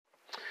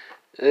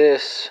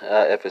This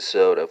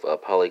episode of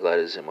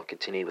Polyglotism will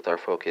continue with our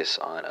focus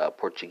on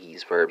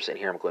Portuguese verbs, and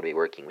here I'm going to be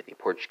working with the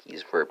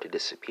Portuguese verb to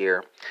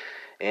disappear.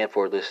 And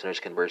for listeners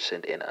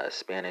conversant in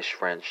Spanish,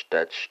 French,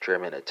 Dutch,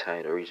 German,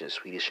 Italian, Norwegian,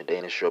 Swedish, and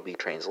Danish, there will be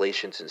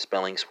translations and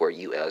spellings for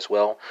you as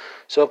well.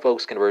 So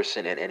folks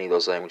conversant in any of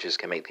those languages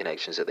can make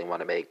connections that they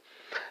want to make.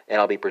 And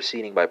I'll be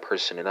proceeding by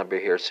person and number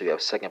here, so you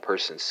have second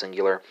person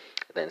singular,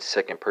 then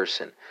second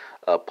person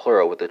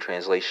plural, with the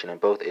translation in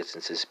both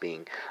instances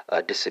being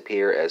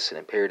disappear as an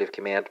imperative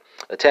command.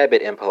 A tad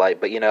bit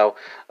impolite, but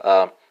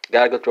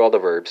gotta go through all the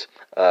verbs.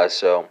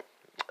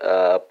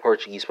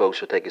 Portuguese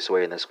folks will take us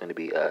away, and that's going to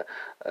be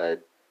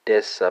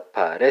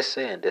desaparece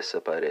and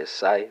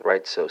desaparecer,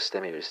 right? So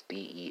stem here is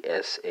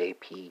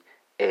D-E-S-A-P-A-R-E-C,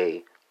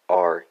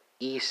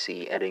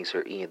 endings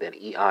are E and then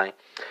E-I.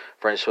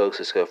 French folks,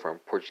 let's go from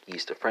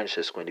Portuguese to French.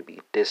 That's going to be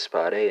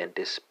dispare and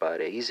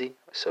dispareise.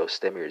 So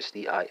stem here is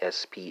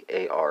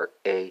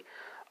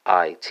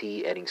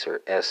D-I-S-P-A-R-A-I-T, endings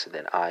are S and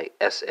then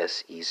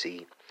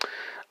I-S-S-E-Z.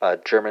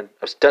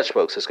 Dutch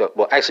folks, let's go.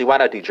 Well, actually, why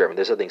not do German?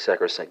 There's nothing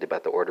sacrosanct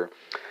about the order.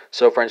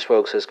 So French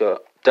folks, let's go.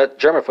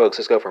 German folks,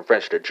 let's go from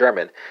French to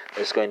German.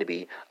 It's going to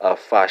be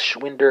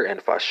verschwinder and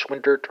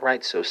verschwindert,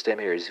 right? So stem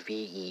here is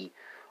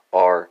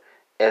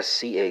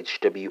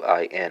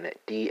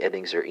V-E-R-S-C-H-W-I-N-D,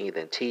 endings are E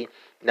then T.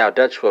 Now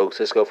Dutch folks,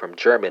 let's go from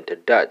German to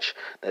Dutch.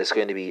 That's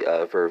going to be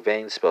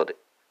vervain, spelled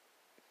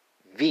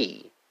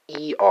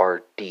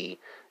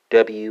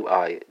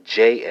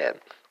V-E-R-D-W-I-J-N.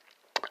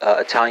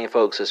 Italian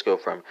folks, let's go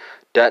from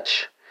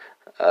Dutch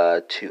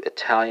to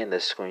Italian.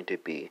 That's going to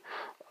be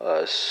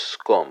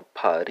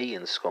scompari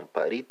and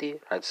scompariti,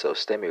 right? So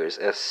stem here is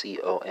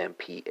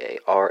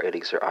S-C-O-M-P-A-R,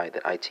 endings are I,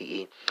 then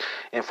I-T-E.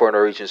 And for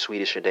Norwegian,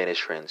 Swedish, and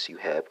Danish friends, you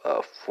have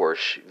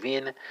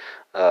forsvin,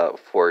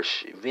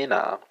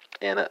 forsvinna,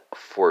 and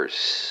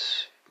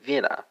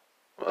forsvinna.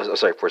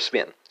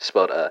 Forsvin,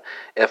 spelled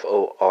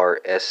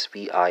F-O-R-S-V-I-N-N-E,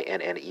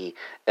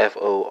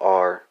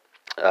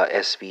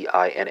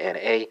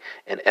 F-O-R-S-V-I-N-N-A,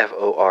 and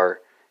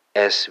F-O-R-S-V-I-N-D-E.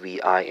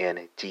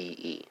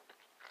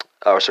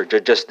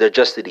 Just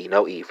the D,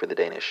 no E for the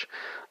Danish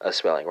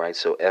spelling, right?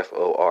 So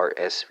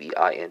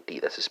F-O-R-S-V-I-N-D,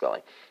 that's the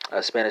spelling.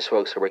 Spanish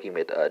folks are working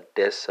with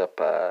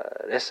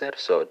desaparecer,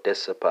 so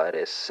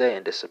desaparece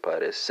and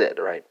desaparecer,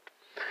 right?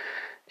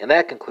 And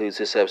that concludes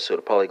this episode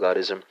of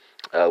Polyglotism,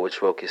 which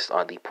focused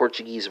on the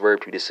Portuguese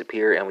verb to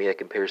disappear, and we had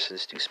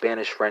comparisons to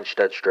Spanish, French,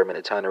 Dutch, German,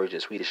 Italian,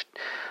 Norwegian, Swedish,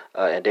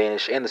 and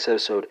Danish. And this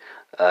episode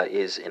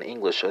is in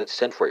English, so that's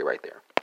 10 for you right there.